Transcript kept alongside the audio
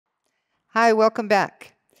Hi, welcome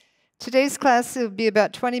back. Today's class will be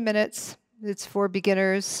about 20 minutes. It's for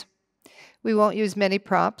beginners. We won't use many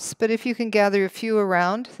props, but if you can gather a few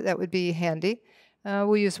around, that would be handy.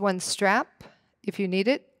 We'll use one strap if you need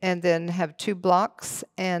it, and then have 2 blocks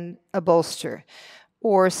and a bolster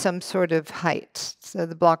or some sort of height. So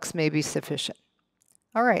the blocks may be sufficient.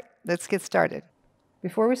 All right, let's get started.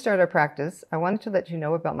 Before we start our practice, I wanted to let you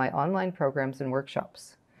know about my online programs and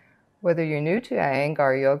workshops. Whether you're new to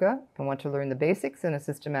Iyengar yoga and want to learn the basics in a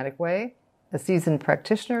systematic way, a seasoned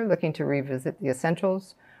practitioner looking to revisit the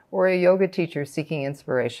essentials, or a yoga teacher seeking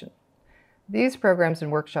inspiration. These programs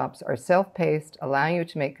and workshops are self-paced, allowing you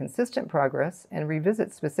to make consistent progress and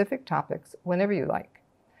revisit specific topics whenever you like.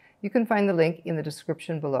 You can find the link in the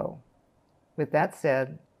description below. With that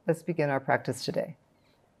said, let's begin our practice today.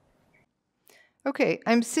 Okay,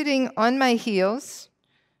 I'm sitting on my heels.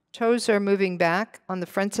 Toes are moving back on the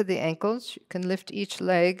fronts of the ankles. You can lift each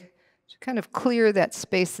leg to kind of clear that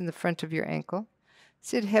space in the front of your ankle.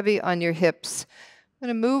 Sit heavy on your hips. I'm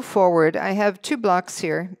going to move forward. I have 2 blocks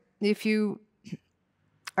here. If you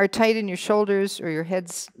are tight in your shoulders or your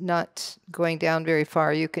head's not going down very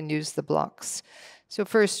far, you can use the blocks. So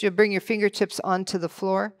first, you'll bring your fingertips onto the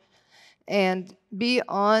floor and be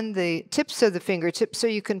on the tips of the fingertips so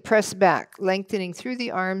you can press back, lengthening through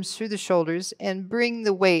the arms, through the shoulders, and bring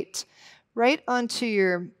the weight right onto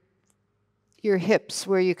your hips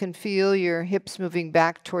where you can feel your hips moving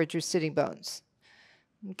back towards your sitting bones.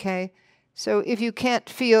 Okay? So if you can't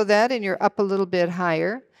feel that and you're up a little bit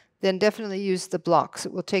higher, then definitely use the blocks.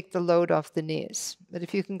 It will take the load off the knees. But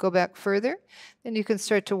if you can go back further, then you can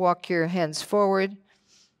start to walk your hands forward.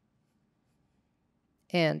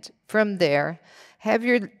 And from there, have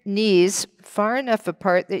your knees far enough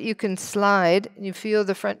apart that you can slide. You feel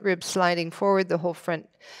the front ribs sliding forward. The whole front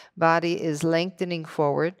body is lengthening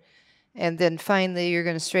forward. And then finally, you're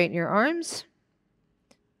going to straighten your arms.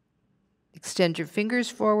 Extend your fingers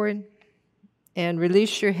forward. And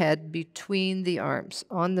release your head between the arms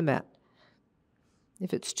on the mat.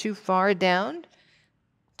 If it's too far down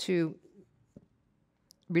to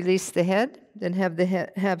release the head, then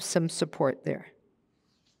have some support there.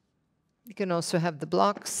 You can also have the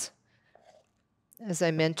blocks. As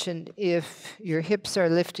I mentioned, if your hips are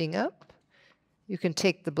lifting up, you can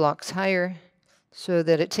take the blocks higher so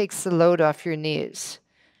that it takes the load off your knees.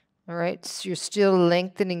 All right, so you're still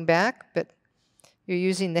lengthening back, but you're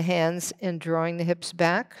using the hands and drawing the hips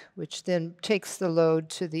back, which then takes the load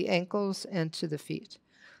to the ankles and to the feet.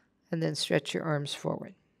 And then stretch your arms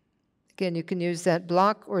forward. Again, you can use that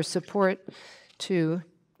block or support to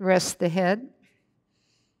rest the head.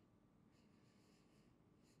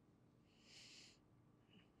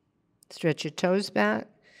 Stretch your toes back.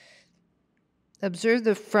 Observe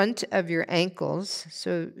the front of your ankles.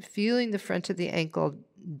 So feeling the front of the ankle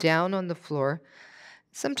down on the floor.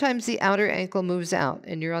 Sometimes the outer ankle moves out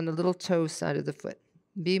and you're on the little toe side of the foot.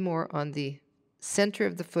 Be more on the center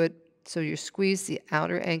of the foot so you squeeze the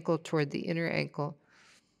outer ankle toward the inner ankle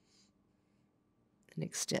and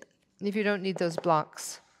extend. If you don't need those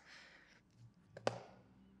blocks,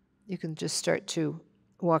 you can just start to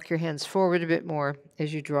walk your hands forward a bit more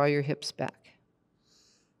as you draw your hips back.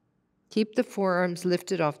 Keep the forearms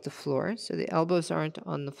lifted off the floor so the elbows aren't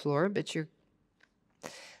on the floor, but you're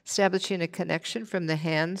establishing a connection from the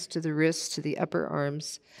hands to the wrists to the upper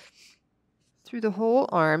arms through the whole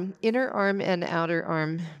arm, inner arm and outer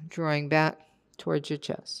arm, drawing back towards your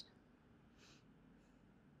chest.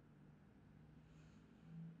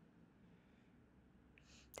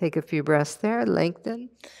 Take a few breaths there, lengthen.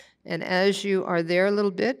 And as you are there a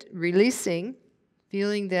little bit, releasing,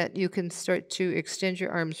 feeling that you can start to extend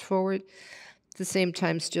your arms forward, at the same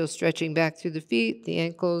time still stretching back through the feet, the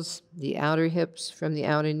ankles, the outer hips, from the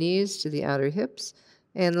outer knees to the outer hips,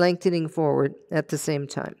 and lengthening forward at the same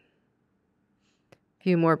time. A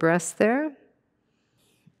few more breaths there,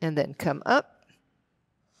 and then come up.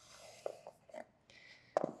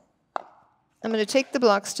 I'm going to take the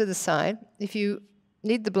blocks to the side. If you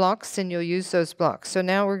need the blocks, then you'll use those blocks. So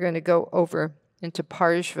now we're going to go over into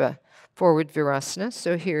Parsva, forward Virasana.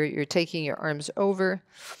 So here you're taking your arms over.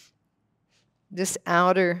 This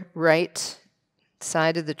outer right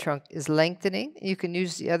side of the trunk is lengthening. You can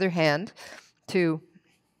use the other hand to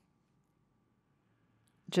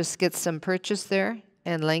just get some purchase there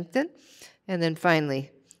and lengthen. And then finally,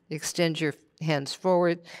 extend your hands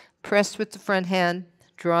forward. Press with the front hand.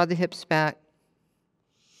 Draw the hips back.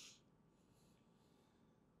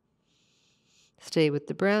 Stay with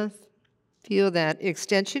the breath. Feel that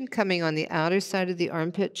extension coming on the outer side of the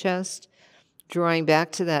armpit chest, drawing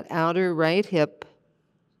back to that outer right hip.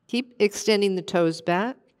 Keep extending the toes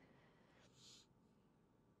back.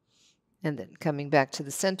 And then coming back to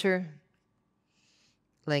the center,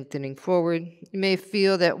 lengthening forward. You may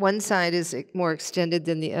feel that one side is more extended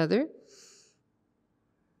than the other.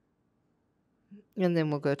 And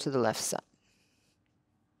then we'll go to the left side.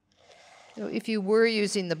 So if you were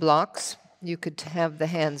using the blocks, you could have the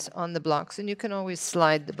hands on the blocks, and you can always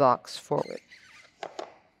slide the blocks forward.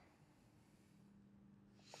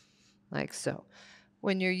 Like so.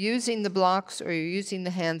 When you're using the blocks or you're using the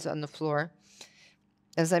hands on the floor,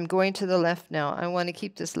 as I'm going to the left now, I want to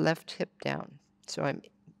keep this left hip down. So I'm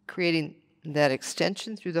creating that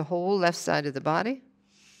extension through the whole left side of the body.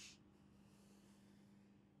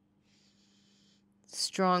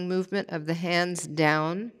 Strong movement of the hands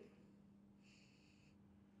down.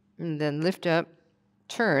 And then lift up,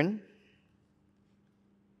 turn,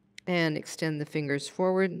 and extend the fingers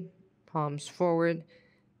forward, palms forward,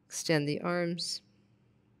 extend the arms.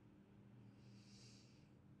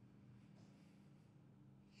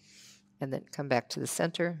 And then come back to the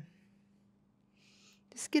center.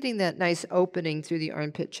 Just getting that nice opening through the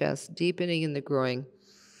armpit chest, deepening in the groin.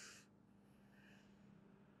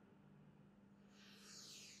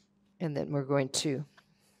 And then we're going to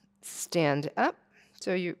stand up.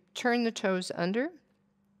 So you turn the toes under.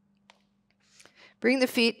 Bring the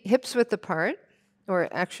feet hips width apart, or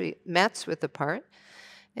actually mats width apart,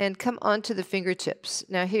 and come onto the fingertips.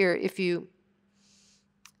 Now here, if you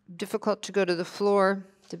difficult to go to the floor,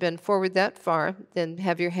 to bend forward that far, then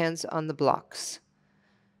have your hands on the blocks.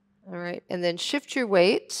 All right, and then shift your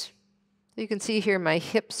weight. You can see here my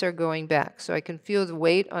hips are going back, so I can feel the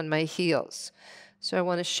weight on my heels. So I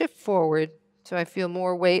want to shift forward so I feel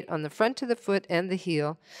more weight on the front of the foot and the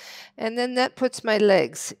heel. And then that puts my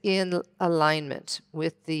legs in alignment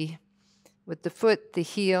with the foot, the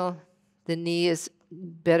heel. The knee is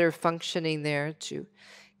better functioning there to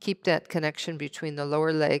keep that connection between the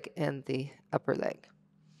lower leg and the upper leg.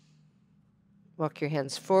 Walk your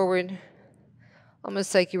hands forward,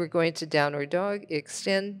 almost like you were going to downward dog.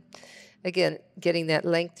 Extend. Again, getting that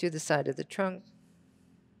length through the side of the trunk.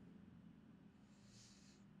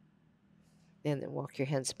 And then walk your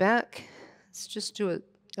hands back. Let's just do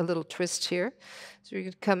a little twist here. So you're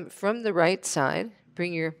going to come from the right side,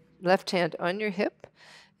 bring your left hand on your hip,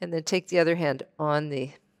 and then take the other hand on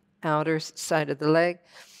the outer side of the leg.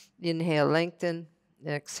 Inhale, lengthen.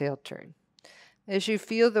 Exhale, turn. As you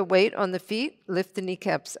feel the weight on the feet, lift the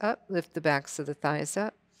kneecaps up, lift the backs of the thighs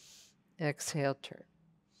up. Exhale, turn.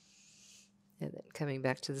 And then coming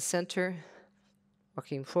back to the center,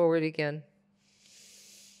 walking forward again.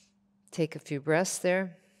 Take a few breaths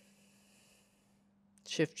there.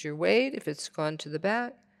 Shift your weight if it's gone to the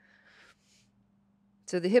back.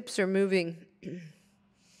 So the hips are moving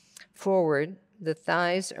forward, the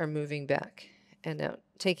thighs are moving back. And now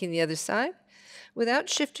taking the other side without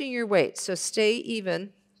shifting your weight. So stay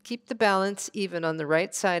even, keep the balance even on the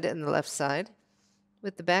right side and the left side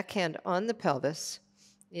with the back hand on the pelvis.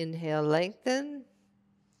 Inhale, lengthen.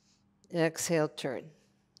 Exhale, turn.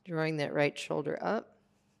 Drawing that right shoulder up.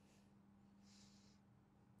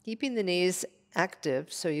 Keeping the knees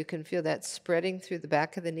active so you can feel that spreading through the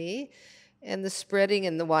back of the knee and the spreading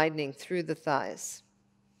and the widening through the thighs.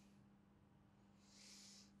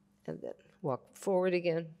 And then walk forward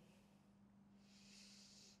again.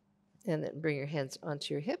 And then bring your hands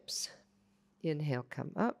onto your hips. Inhale,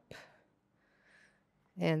 come up.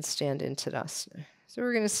 And stand in Tadasana. So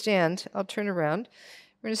we're going to stand. I'll turn around.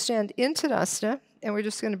 We're going to stand in Tadasana, and we're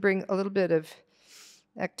just going to bring a little bit of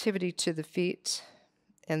activity to the feet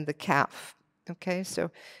and the calf. Okay, so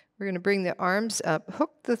we're going to bring the arms up,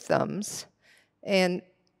 hook the thumbs, and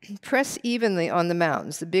press evenly on the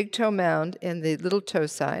mounds, the big toe mound and the little toe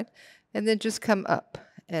side, and then just come up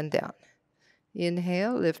and down.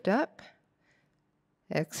 Inhale, lift up.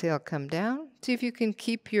 Exhale, come down. See if you can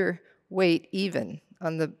keep your weight even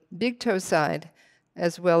on the big toe side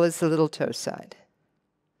as well as the little toe side.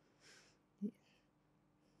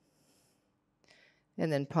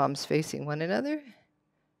 And then palms facing one another.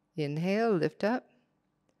 Inhale, lift up.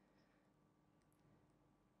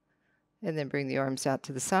 And then bring the arms out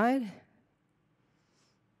to the side.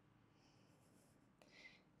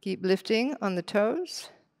 Keep lifting on the toes.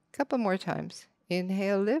 A couple more times.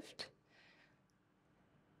 Inhale, lift.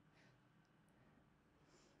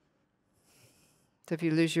 So if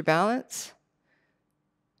you lose your balance,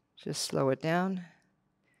 just slow it down.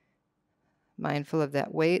 Mindful of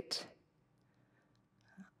that weight.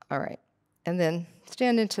 All right. And then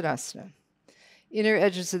stand in Tadasana. Inner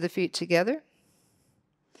edges of the feet together.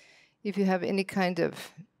 If you have any kind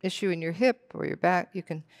of issue in your hip or your back, you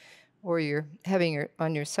can, or you're having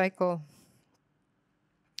on your cycle,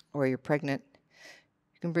 or you're pregnant,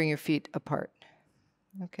 you can bring your feet apart.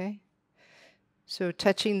 Okay? So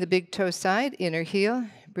touching the big toe side, inner heel,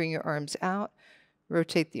 bring your arms out,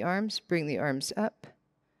 rotate the arms, bring the arms up,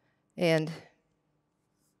 and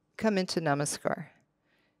come into Namaskar.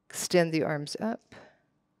 Extend the arms up,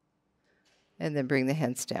 and then bring the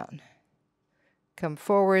hands down. Come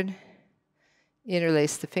forward,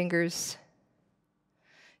 interlace the fingers.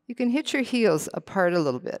 You can hit your heels apart a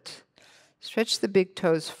little bit. Stretch the big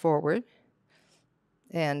toes forward,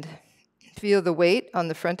 and feel the weight on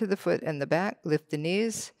the front of the foot and the back. Lift the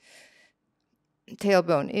knees,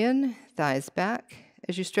 tailbone in, thighs back.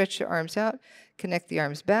 As you stretch your arms out, connect the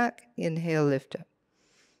arms back. Inhale, lift up.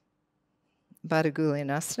 Baddha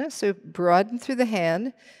Gullyiasana. So broaden through the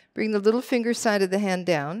hand. Bring the little finger side of the hand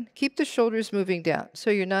down. Keep the shoulders moving down.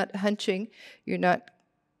 So you're not hunching, you're not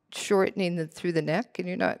shortening through the neck, and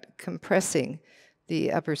you're not compressing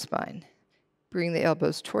the upper spine. Bring the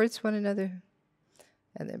elbows towards one another,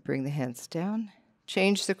 and then bring the hands down.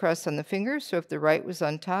 Change the cross on the fingers. So if the right was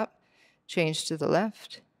on top, change to the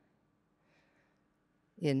left.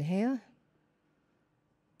 Inhale.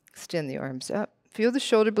 Extend the arms up. Feel the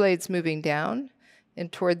shoulder blades moving down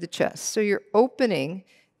and toward the chest. So you're opening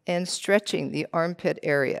and stretching the armpit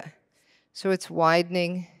area. So it's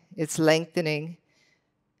widening, it's lengthening,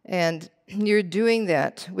 and you're doing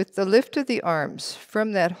that with the lift of the arms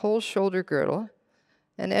from that whole shoulder girdle.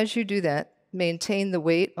 And as you do that, maintain the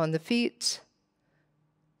weight on the feet,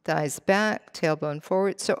 thighs back, tailbone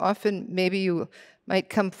forward. So often maybe you might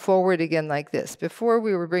come forward again like this. Before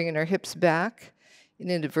we were bringing our hips back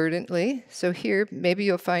inadvertently. So here, maybe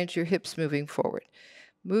you'll find your hips moving forward.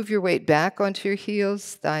 Move your weight back onto your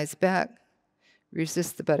heels, thighs back.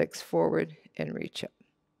 Resist the buttocks forward and reach up.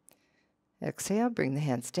 Exhale, bring the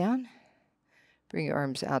hands down. Bring your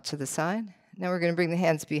arms out to the side. Now we're going to bring the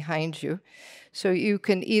hands behind you. So you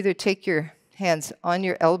can either take your hands on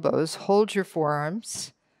your elbows, hold your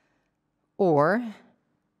forearms, or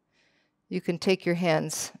you can take your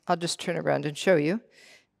hands, I'll just turn around and show you.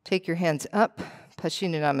 Take your hands up,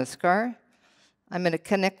 Paschimottanasana Namaskar. I'm going to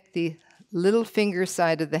connect the little finger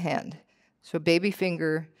side of the hand. So baby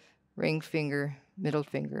finger, ring finger, middle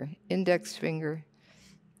finger, index finger,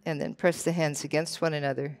 and then press the hands against one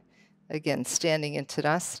another. Again, standing in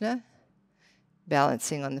Tadasana,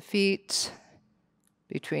 balancing on the feet,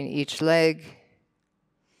 between each leg,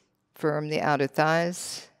 firm the outer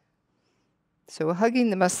thighs. So hugging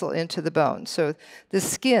the muscle into the bone. So the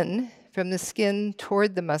skin, from the skin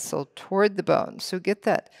toward the muscle, toward the bone. So get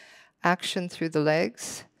that action through the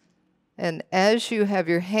legs. And as you have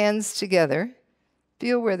your hands together,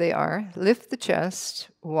 feel where they are. Lift the chest,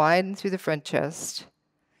 widen through the front chest.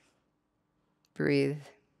 Breathe.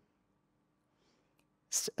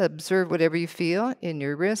 Observe whatever you feel in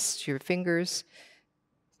your wrists, your fingers.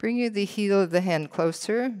 Bring you the heel of the hand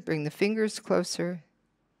closer. Bring the fingers closer.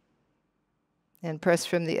 And press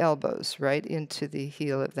from the elbows right into the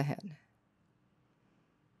heel of the hand.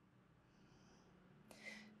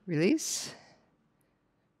 Release.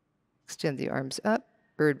 Extend the arms up,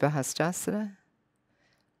 Urdhva Hastasana.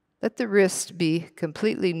 Let the wrist be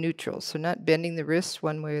completely neutral, so not bending the wrist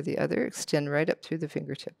one way or the other. Extend right up through the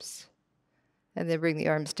fingertips. And then bring the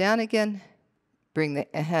arms down again. Bring the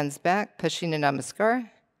hands back, Paschimottanasana Namaskar.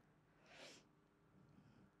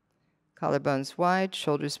 Collarbones wide,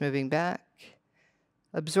 shoulders moving back.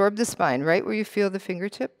 Absorb the spine right where you feel the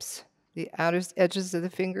fingertips, the outer edges of the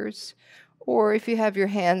fingers. Or if you have your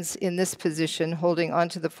hands in this position, holding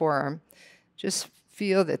onto the forearm, just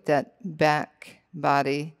feel that that back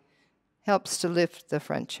body helps to lift the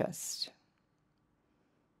front chest.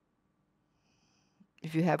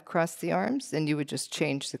 If you have crossed the arms, then you would just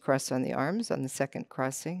change the cross on the arms on the second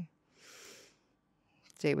crossing.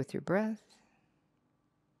 Stay with your breath.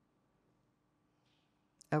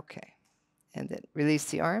 Okay. And then release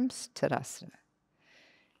the arms, Tadasana.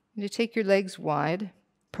 You take your legs wide,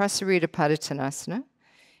 Prasarita Padottanasana.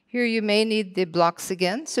 Here you may need the blocks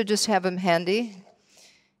again, so just have them handy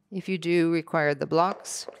if you do require the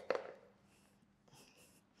blocks.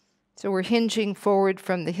 So we're hinging forward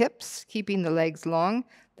from the hips, keeping the legs long.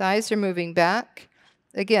 Thighs are moving back.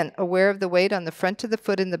 Again, aware of the weight on the front of the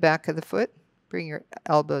foot and the back of the foot. Bring your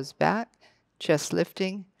elbows back, chest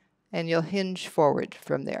lifting, and you'll hinge forward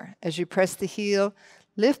from there. As you press the heel,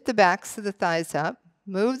 lift the backs of the thighs up,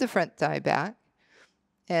 move the front thigh back,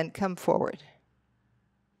 and come forward.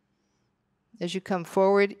 As you come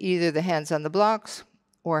forward, either the hands on the blocks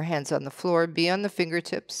or hands on the floor, be on the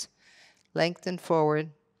fingertips, lengthen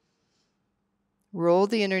forward. Roll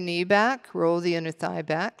the inner knee back, roll the inner thigh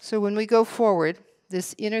back. So when we go forward,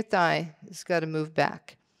 this inner thigh has got to move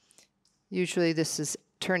back. Usually this is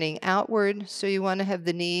turning outward, so you want to have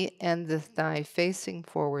the knee and the thigh facing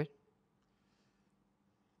forward.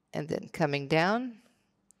 And then coming down,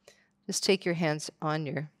 just take your hands on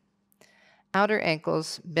your outer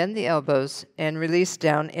ankles, bend the elbows, and release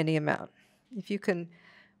down any amount. If you can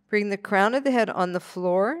bring the crown of the head on the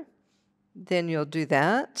floor, then you'll do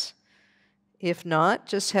that. If not,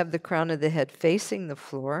 just have the crown of the head facing the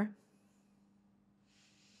floor.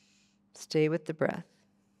 Stay with the breath.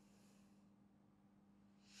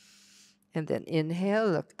 And then inhale,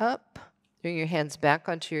 look up. Bring your hands back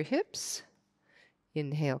onto your hips.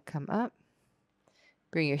 Inhale, come up.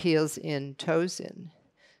 Bring your heels in, toes in.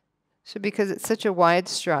 So because it's such a wide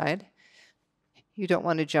stride, you don't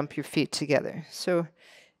want to jump your feet together. So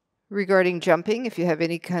regarding jumping, if you have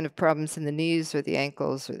any kind of problems in the knees or the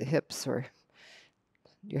ankles or the hips, or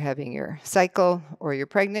you're having your cycle or you're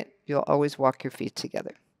pregnant, you'll always walk your feet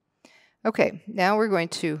together. Okay, now we're going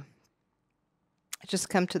to just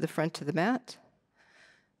come to the front of the mat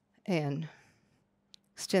and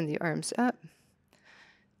extend the arms up.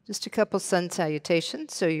 Just a couple sun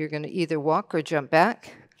salutations. So you're going to either walk or jump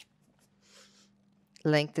back.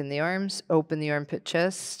 Lengthen the arms, open the armpit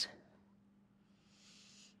chest.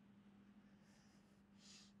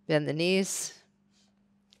 Bend the knees.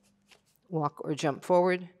 Walk or jump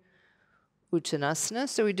forward. Uttanasana.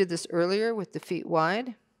 So we did this earlier with the feet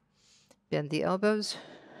wide. Bend the elbows.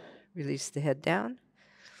 Release the head down.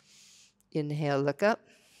 Inhale, look up.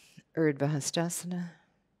 Virasana.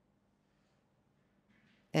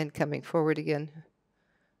 And coming forward again.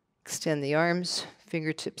 Extend the arms,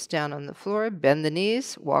 fingertips down on the floor. Bend the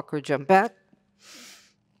knees. Walk or jump back.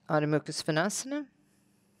 Adho Mukha Svanasana.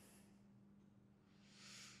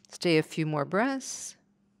 Stay a few more breaths.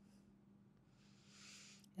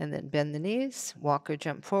 And then bend the knees. Walk or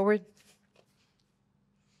jump forward.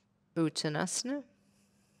 Uttanasana.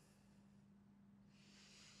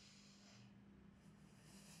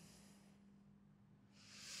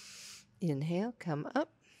 Inhale, come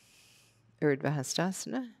up.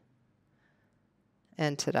 Virasana.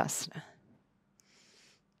 And Tadasana.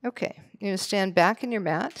 Okay, you're going to stand back in your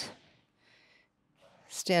mat.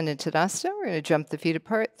 Stand in Tadasana. We're going to jump the feet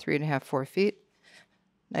apart, 3.5, 4 feet.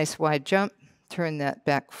 Nice wide jump. Turn that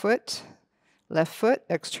back foot, left foot,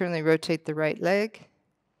 externally rotate the right leg.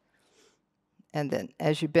 And then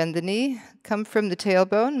as you bend the knee, come from the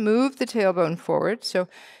tailbone, move the tailbone forward. So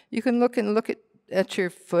you can look at your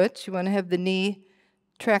foot. You want to have the knee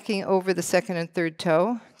tracking over the second and third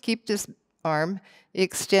toe. Keep this arm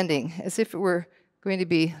extending as if it were going to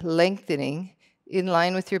be lengthening in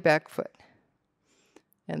line with your back foot.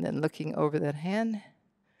 And then looking over that hand,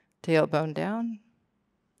 tailbone down.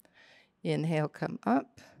 Inhale, come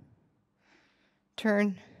up.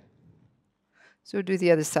 Turn. So do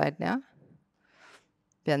the other side now.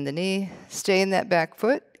 Bend the knee. Stay in that back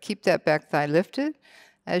foot. Keep that back thigh lifted.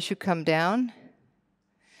 As you come down,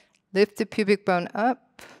 lift the pubic bone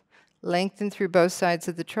up. Lengthen through both sides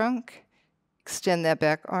of the trunk. Extend that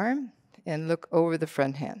back arm and look over the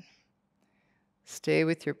front hand. Stay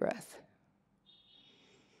with your breath.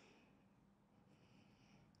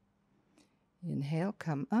 Inhale,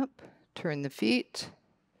 come up. Turn the feet.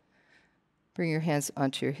 Bring your hands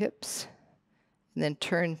onto your hips. And then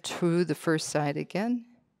turn to the first side again.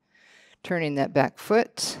 Turning that back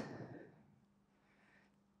foot.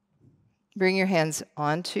 Bring your hands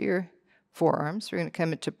onto your forearms. We're going to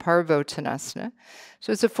come into Parva.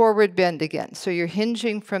 So it's a forward bend again. So you're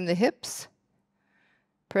hinging from the hips,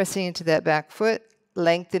 pressing into that back foot,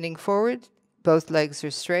 lengthening forward. Both legs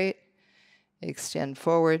are straight. Extend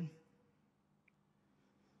forward.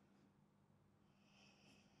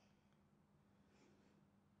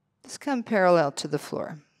 Just come parallel to the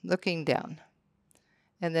floor, looking down.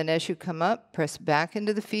 And then as you come up, press back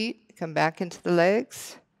into the feet, come back into the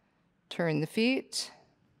legs, turn the feet,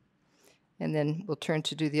 and then we'll turn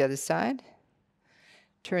to do the other side.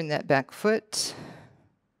 Turn that back foot.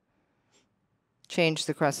 Change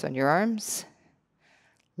the cross on your arms.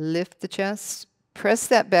 Lift the chest. Press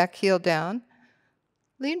that back heel down.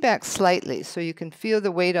 Lean back slightly so you can feel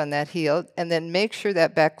the weight on that heel, and then make sure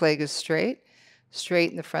that back leg is straight.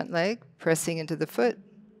 Straighten the front leg, pressing into the foot,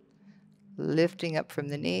 lifting up from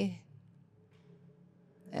the knee,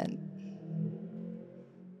 and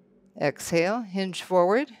exhale, hinge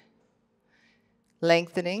forward,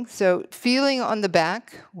 lengthening. So feeling on the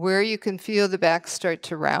back, where you can feel the back start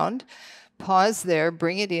to round, pause there,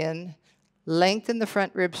 bring it in, lengthen the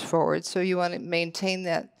front ribs forward. So you want to maintain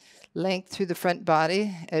that length through the front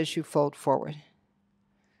body as you fold forward.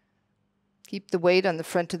 Keep the weight on the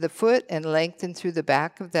front of the foot and lengthen through the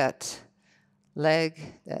back of that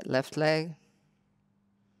leg, that left leg.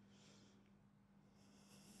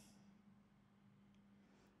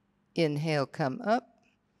 Inhale, come up.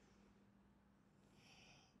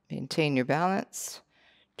 Maintain your balance.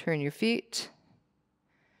 Turn your feet.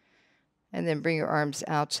 And then bring your arms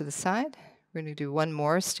out to the side. We're going to do one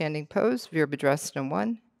more standing pose, Virasana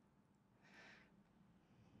 1.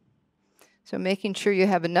 So making sure you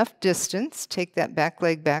have enough distance. Take that back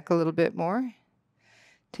leg back a little bit more.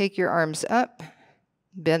 Take your arms up,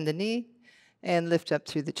 bend the knee, and lift up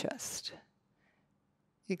through the chest.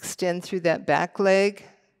 Extend through that back leg.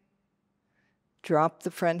 Drop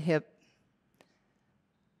the front hip.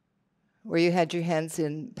 Where you had your hands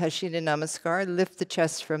in Paschimottanasana Namaskar, lift the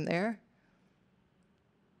chest from there.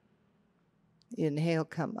 Inhale,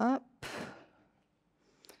 come up.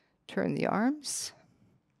 Turn the arms.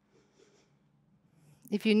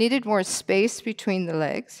 If you needed more space between the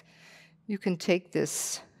legs, you can take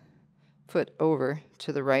this foot over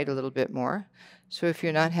to the right a little bit more. So if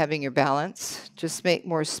you're not having your balance, just make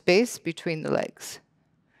more space between the legs.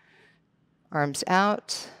 Arms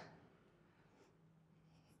out.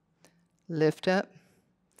 Lift up.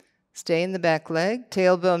 Stay in the back leg.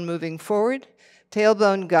 Tailbone moving forward.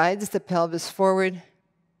 Tailbone guides the pelvis forward.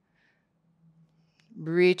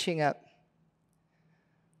 Reaching up.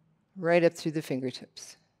 Right up through the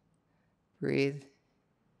fingertips. Breathe.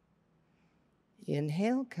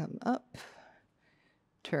 Inhale, come up.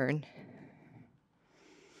 Turn.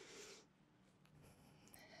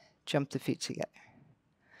 Jump the feet together.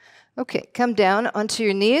 Okay, come down onto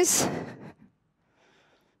your knees.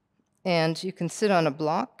 And you can sit on a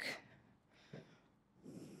block.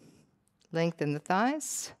 Lengthen the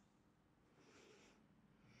thighs.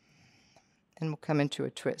 And we'll come into a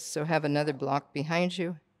twist. So have another block behind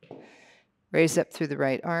you. Raise up through the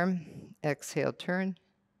right arm. Exhale, turn.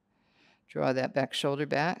 Draw that back shoulder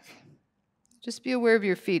back. Just be aware of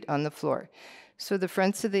your feet on the floor. So the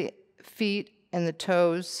fronts of the feet and the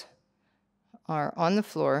toes are on the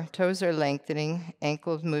floor. Toes are lengthening,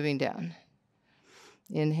 ankles moving down.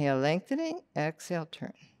 Inhale, lengthening. Exhale,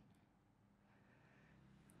 turn.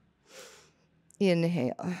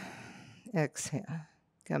 Inhale. Exhale.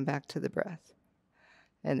 Come back to the breath.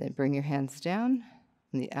 And then bring your hands down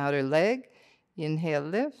on the outer leg. Inhale,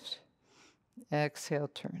 lift. Exhale,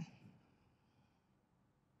 turn.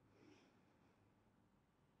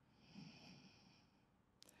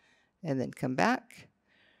 And then come back,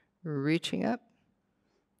 reaching up.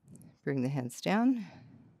 Bring the hands down.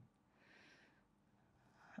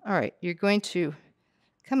 All right, you're going to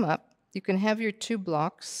come up. You can have your 2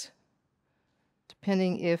 blocks,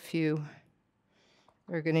 depending if you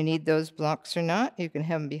are going to need those blocks or not. You can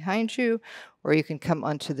have them behind you, or you can come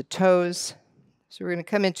onto the toes. So we're going to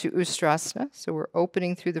come into Uttanasana. So we're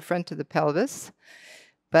opening through the front of the pelvis.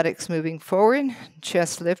 Buttocks moving forward,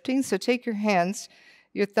 chest lifting. So take your hands,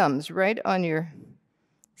 your thumbs right on your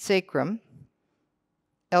sacrum.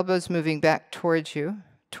 Elbows moving back towards you,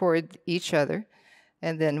 toward each other.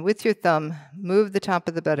 And then with your thumb, move the top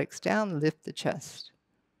of the buttocks down, lift the chest.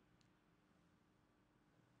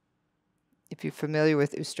 If you're familiar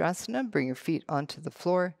with Uttanasana, bring your feet onto the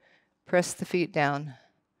floor, press the feet down,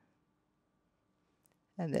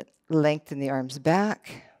 and then lengthen the arms back.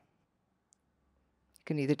 You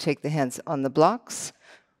can either take the hands on the blocks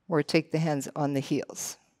or take the hands on the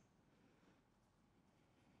heels.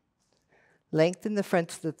 Lengthen the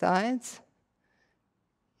fronts of the thighs.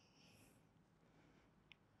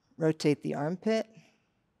 Rotate the armpit.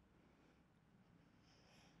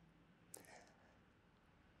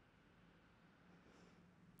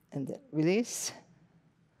 And then release.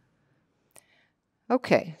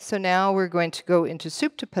 Okay, so now we're going to go into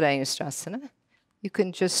Supta Padangusthasana. You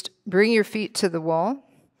can just bring your feet to the wall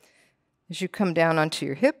as you come down onto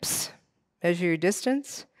your hips. Measure your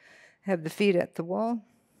distance. Have the feet at the wall.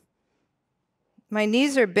 My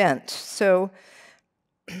knees are bent, so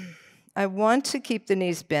I want to keep the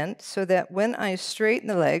knees bent so that when I straighten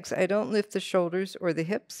the legs, I don't lift the shoulders or the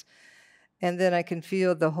hips, and then I can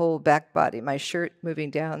feel the whole back body, my shirt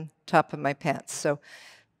moving down top of my pants. So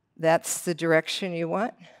that's the direction you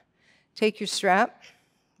want. Take your strap,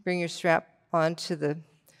 bring your strap onto the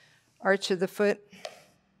arch of the foot,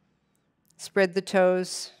 spread the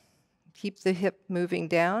toes, keep the hip moving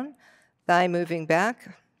down, thigh moving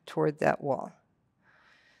back toward that wall.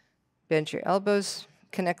 Bend your elbows,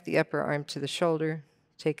 connect the upper arm to the shoulder,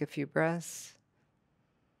 take a few breaths.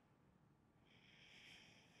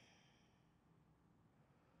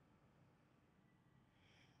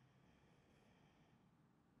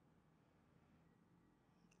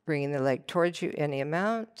 Bringing the leg towards you any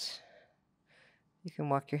amount. You can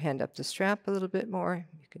walk your hand up the strap a little bit more.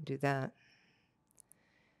 You can do that.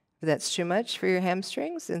 If that's too much for your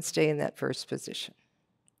hamstrings, then stay in that first position.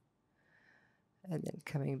 And then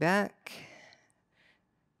coming back,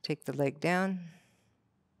 take the leg down.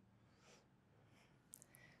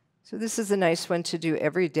 So this is a nice one to do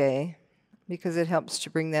every day because it helps to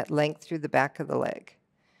bring that length through the back of the leg.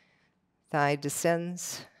 Thigh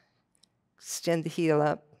descends, extend the heel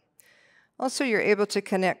up. Also, you're able to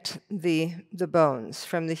connect the bones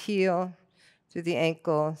from the heel through the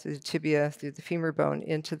ankle, through the tibia, through the femur bone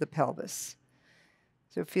into the pelvis.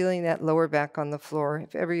 So feeling that lower back on the floor.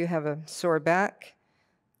 If ever you have a sore back,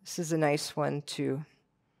 this is a nice one to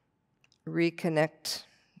reconnect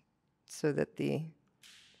so that the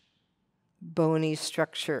bony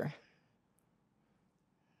structure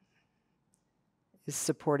is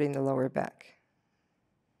supporting the lower back.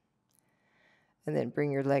 And then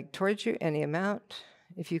bring your leg towards you, any amount.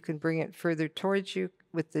 If you can bring it further towards you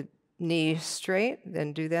with the knee straight,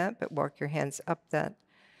 then do that, but walk your hands up that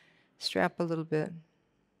strap a little bit.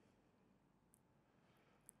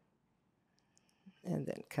 And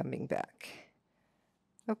then coming back.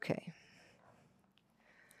 Okay.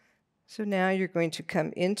 So now you're going to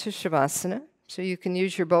come into Shavasana. So you can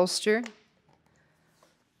use your bolster.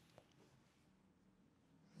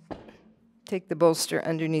 Take the bolster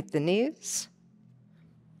underneath the knees.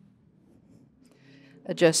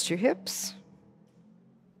 Adjust your hips.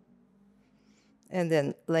 And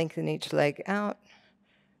then lengthen each leg out.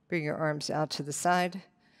 Bring your arms out to the side.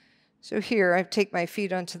 So here, I take my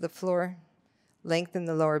feet onto the floor. Lengthen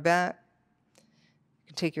the lower back. You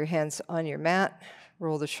can take your hands on your mat.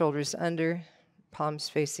 Roll the shoulders under. Palms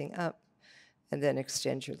facing up. And then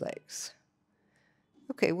extend your legs.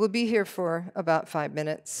 Okay, we'll be here for about 5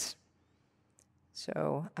 minutes.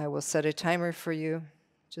 So I will set a timer for you.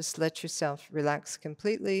 Just let yourself relax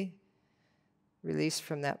completely. Release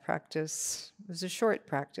from that practice. It was a short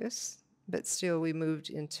practice, but still we moved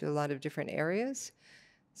into a lot of different areas.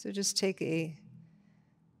 So just take a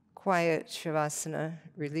quiet Shavasana,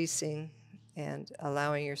 releasing and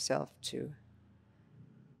allowing yourself to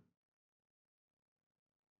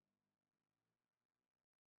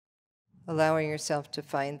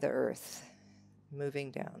find the earth,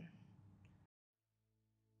 moving down.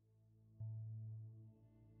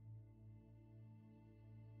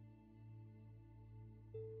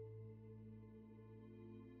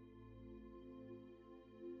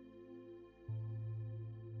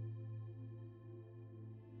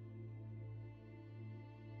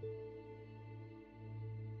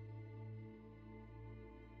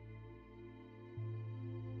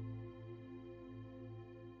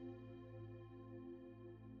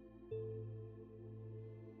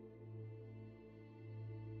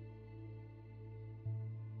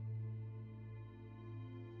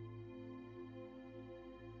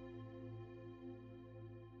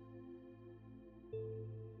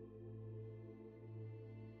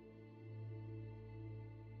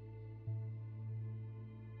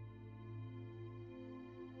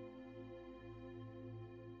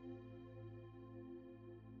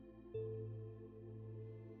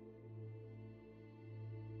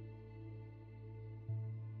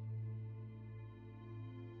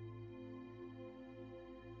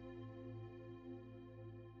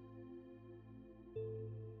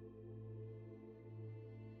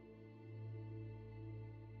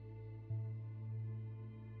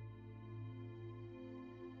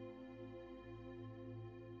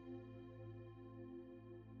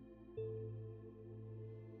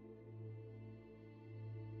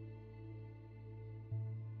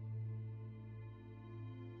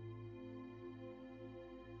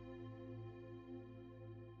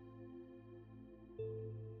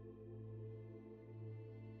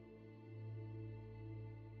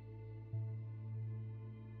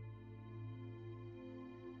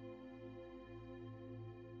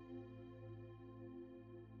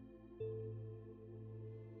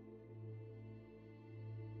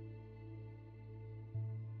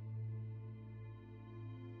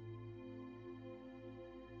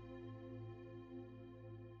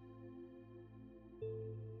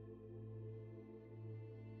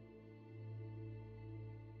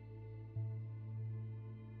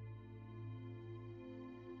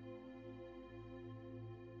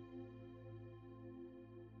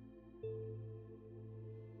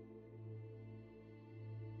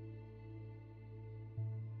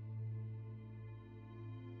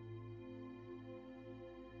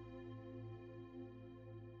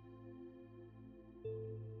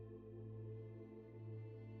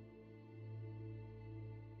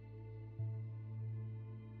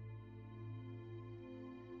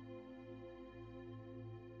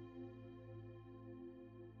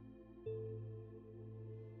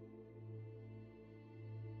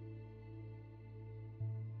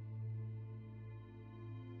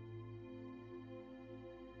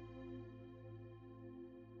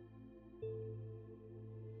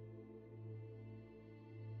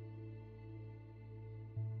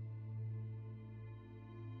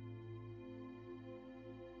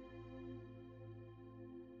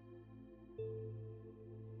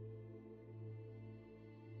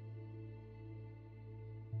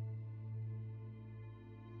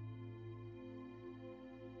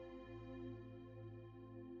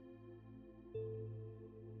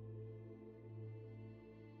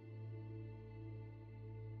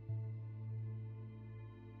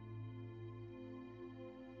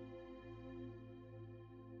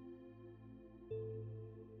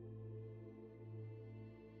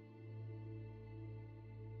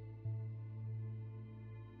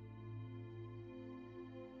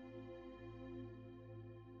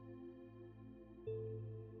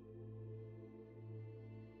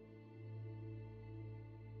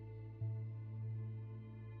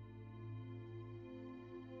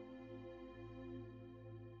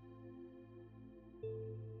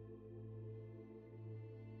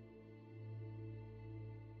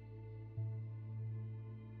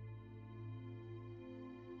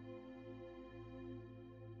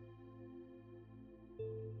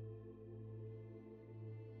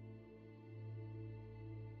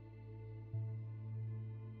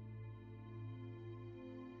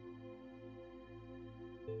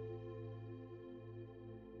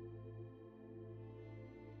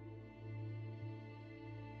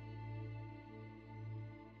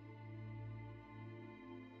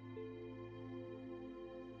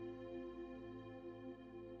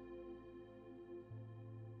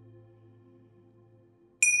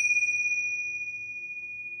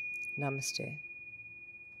 Namaste.